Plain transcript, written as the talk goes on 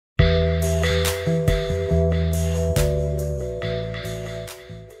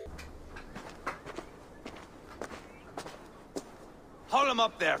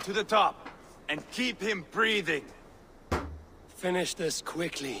up there to the top and keep him breathing. Finish this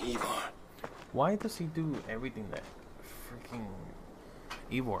quickly, Ivar. Why does he do everything that freaking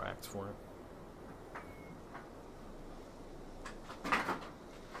Ivar asks for him?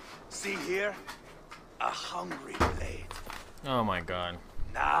 See here? A hungry blade. Oh my god.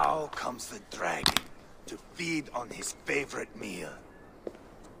 Now comes the dragon to feed on his favorite meal.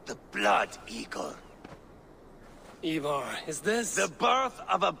 The blood eagle. Ivar, is this... The birth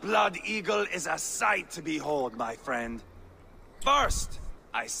of a blood eagle is a sight to behold, my friend. First,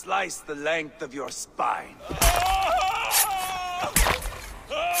 I slice the length of your spine.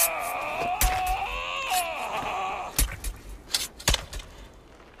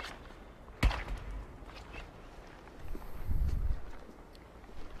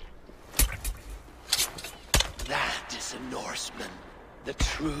 That is a Norseman. The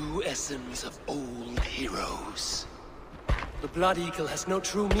true essence of old heroes. The Blood Eagle has no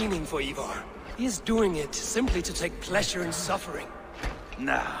true meaning for Ivar. He is doing it simply to take pleasure in suffering.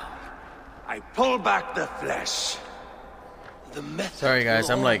 Now, I pull back the flesh. The method Sorry guys,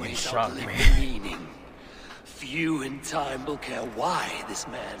 I'm like in always shock, outlive man. the meaning. Few in time will care why this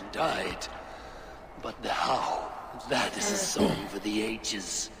man died. But the how, that is a song for the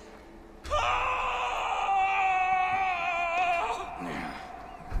ages.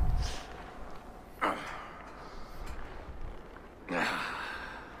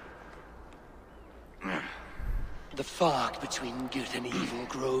 The fog between good and evil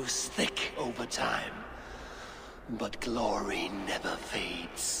grows thick over time. But glory never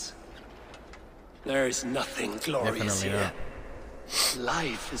fades. There is nothing glorious Definitely here.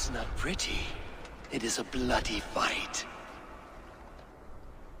 Life is not pretty. It is a bloody fight.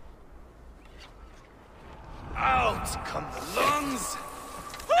 Out come the lungs,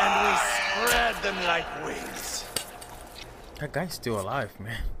 and we spread them like wings. That guy's still alive,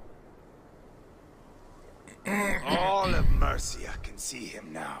 man. All of Mercia can see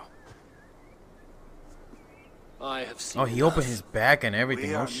him now. I have seen Oh, he enough. opened his back and everything.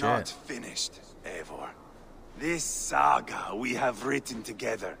 We Oh are shit. not finished, Eivor. This saga we have written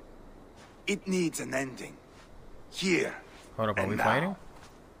together, it needs an ending. Here. Hold up, are and we now. fighting?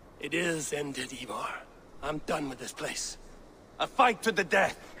 It is ended, Ivar. I'm done with this place. A fight to the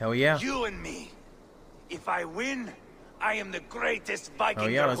death. Hell yeah. You and me. If I win, I am the greatest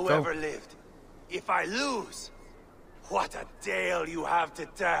Viking yeah, let's who go. ever lived. If I lose, what a tale you have to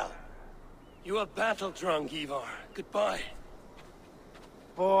tell. You are battle drunk, Ivar. Goodbye.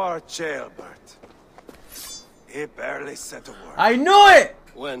 Poor Ceolbert. He barely said a word. I knew it!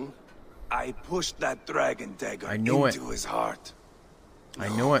 When? I pushed that dragon dagger I knew it. into his heart. I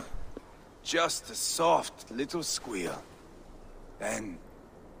knew it. Just a soft little squeal. Then,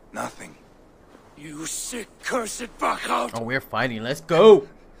 nothing. You sick, cursed bughound! Oh, we're fighting. Let's go.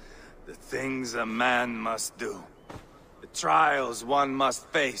 The things a man must do. The trials one must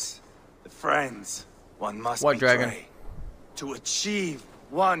face. The friends one must What betray. dragon? To achieve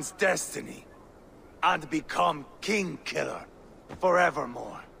one's destiny. And become king killer.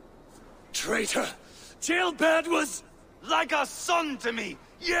 Forevermore. Traitor! Ceolbert was... Like a son to me!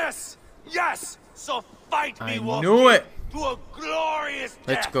 Yes! Yes! So fight me, I Wolf knew King, it. to a glorious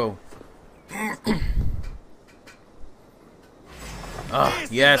Let's death! go. Ah,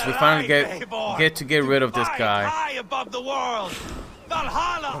 This yes, is we the finally life, Eivor. get rid of this Fight guy. high above the world!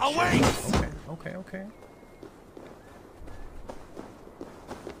 Valhalla awaits! Okay.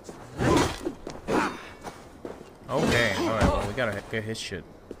 Okay, alright, well, we gotta get his shit.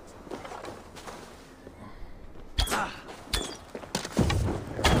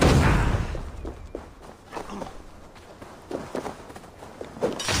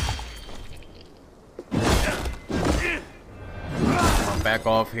 I'll back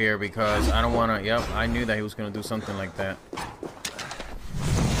off here because I don't wanna, yep, I knew that he was gonna do something like that.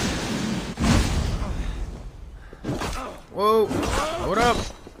 Whoa, hold up.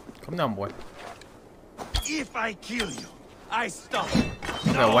 Come down, boy. If I kill you, I stop.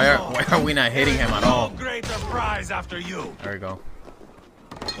 Okay, No why more. are we not hitting him at all? No greater prize after you. There we go.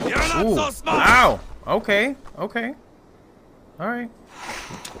 You're not Ooh, so smart. ow. Okay. Alright.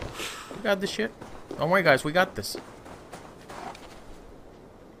 We got this shit. Don't worry, guys. We got this.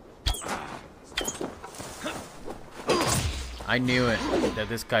 I knew it. That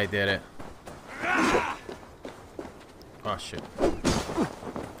this guy did it. Oh, shit.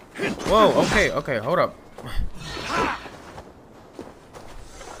 Whoa, okay. Hold up.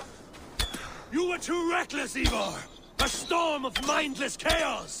 You were too reckless, Ivar! A storm of mindless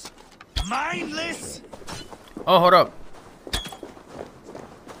chaos! Mindless? Oh, hold up.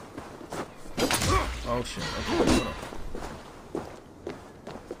 Oh, shit. Okay, hold up.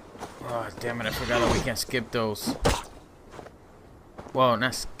 Oh, damn it, I forgot that we can't skip those. Well,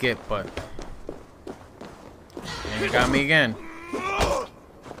 not skip, but... And you got me again.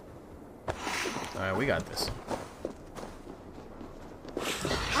 Alright, we got this.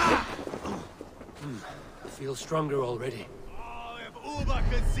 I feel stronger already. Oh, if Uba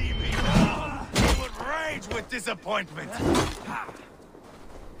could see me now, he would rage with disappointment.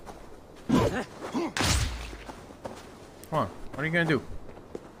 Come on, what are you gonna do?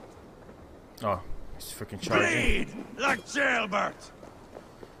 Oh, he's freaking charging. Bleed like jailbird.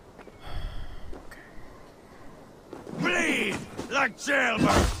 Bleed like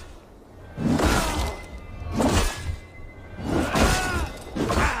jailbird.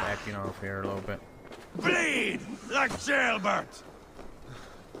 Backing off here a little bit. Bleed like jailbird.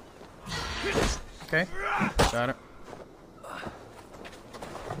 Okay, got it.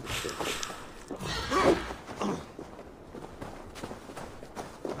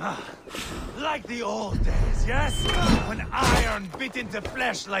 Like the old days, yes? When iron bit into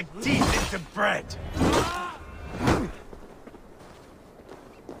flesh like teeth into bread.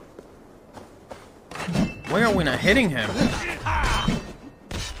 Why are we not hitting him?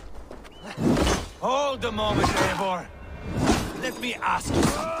 Hold a moment, Eivor. Let me ask you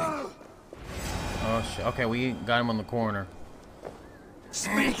something. Oh shit. Okay, we got him on the corner.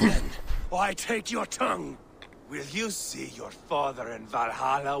 Speak then, or I take your tongue. Will you see your father in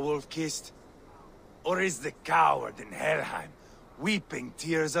Valhalla, Wolf-Kissed? Or is the coward in Helheim weeping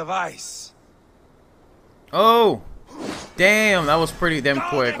tears of ice? Oh! Damn, that was pretty damn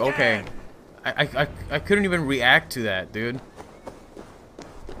quick. Okay. I couldn't even react to that, dude.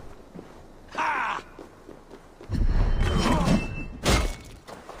 Ha!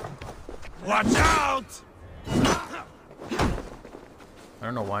 Watch out! I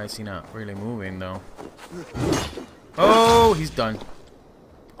don't know why is he not really moving though. Oh, he's done.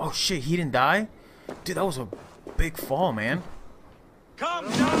 Oh shit, he didn't die? Dude, that was a big fall, man. Calm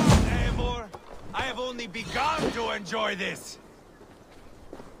down, Eivor. I have only begun to enjoy this.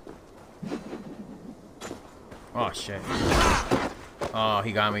 Oh shit. Oh,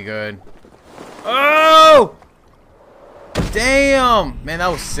 he got me good. Oh! Damn! Man, that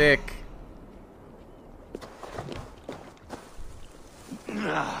was sick.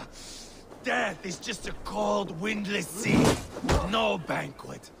 Death is just a cold, windless sea. No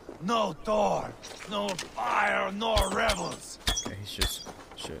banquet, no Thor, no fire, no rebels. Okay, he's just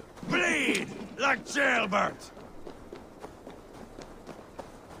shit. Bleed like jailbird.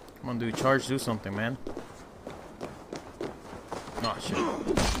 Come on, dude, charge, do something, man. Oh shit.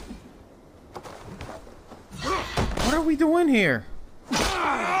 What are we doing here?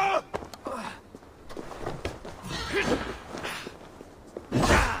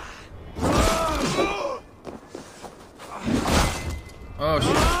 Oh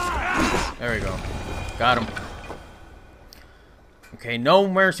shit. There we go. Got him. Okay, no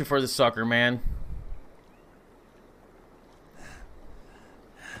mercy for the sucker, man.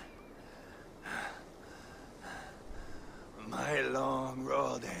 My long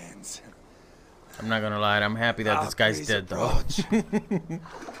road ends. I'm not gonna lie, I'm happy that this guy's dead though. Approach.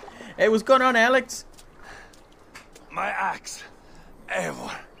 Hey, what's going on, Alex? My axe,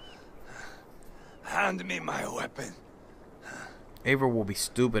 Eivor. Hand me my weapon. Ivar will be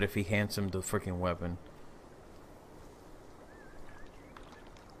stupid if he hands him the freaking weapon.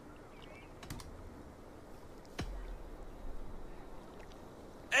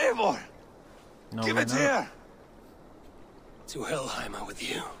 Eivor, No, give we're it not. here. To Helheim with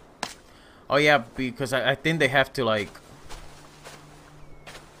you. Oh yeah, because I think they have to like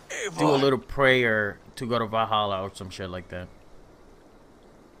Eivor. do a little prayer to go to Valhalla or some shit like that.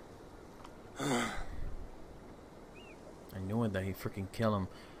 I knew it that he freaking kill him.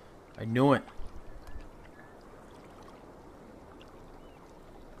 I knew it.